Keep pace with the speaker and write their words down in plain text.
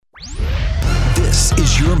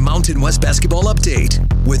Mountain West Basketball Update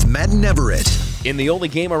with Matt and Everett. In the only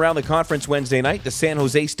game around the conference Wednesday night, the San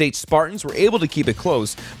Jose State Spartans were able to keep it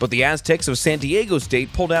close, but the Aztecs of San Diego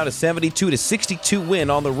State pulled out a 72-62 win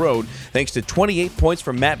on the road thanks to 28 points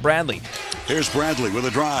from Matt Bradley. Here's Bradley with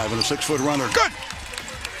a drive and a 6-foot runner. Good!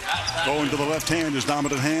 Going to the left hand, his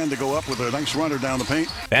dominant hand to go up with a nice runner down the paint.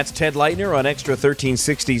 That's Ted Leitner on Extra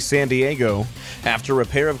 1360 San Diego. After a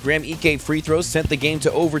pair of Graham Ike free throws sent the game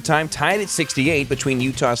to overtime, tied at 68 between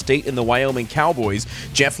Utah State and the Wyoming Cowboys,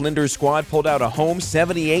 Jeff Linder's squad pulled out a home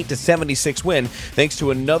 78-76 win thanks to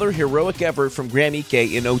another heroic effort from Graham Ike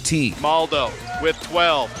in OT. Maldo with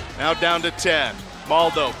 12, now down to 10.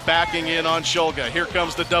 Maldo backing in on Shulga. Here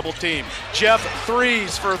comes the double team. Jeff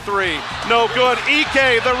threes for three. No good.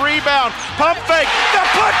 Ike, the rebound. Pump fake. The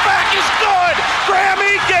putback is good. Graham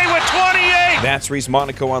Ike with 28. That's Reese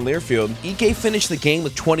Monaco on Learfield. Ike finished the game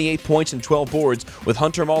with 28 points and 12 boards, with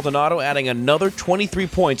Hunter Maldonado adding another 23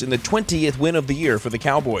 points in the 20th win of the year for the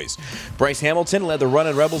Cowboys. Bryce Hamilton led the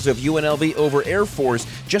Runnin' Rebels of UNLV over Air Force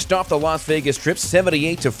just off the Las Vegas Strip,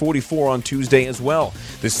 78-44 on Tuesday as well.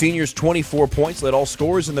 The senior's 24 points led all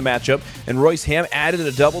scorers in the matchup, and Royce Ham added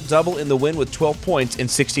a double-double in the win with 12 points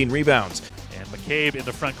and 16 rebounds. And McCabe in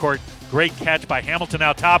the front court. Great catch by Hamilton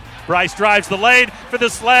out top. Bryce drives the lane for the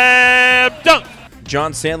slam dunk.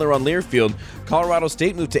 John Sandler on Learfield. Colorado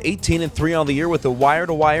State moved to 18-3 on the year with a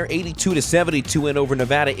wire-to-wire 82-72 win over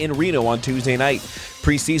Nevada in Reno on Tuesday night.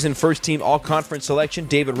 Preseason first-team all-conference selection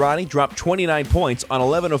David Roddy dropped 29 points on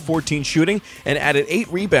 11 of 14 shooting and added 8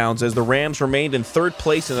 rebounds as the Rams remained in third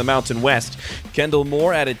place in the Mountain West. Kendall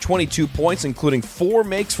Moore added 22 points, including 4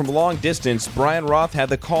 makes from long distance. Brian Roth had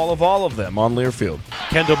the call of all of them on Learfield.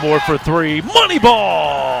 Kendall Moore for three. Money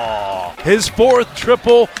ball! His fourth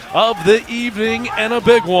triple of the evening and a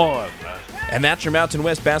big one. And that's your Mountain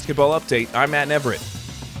West Basketball Update. I'm Matt Everett.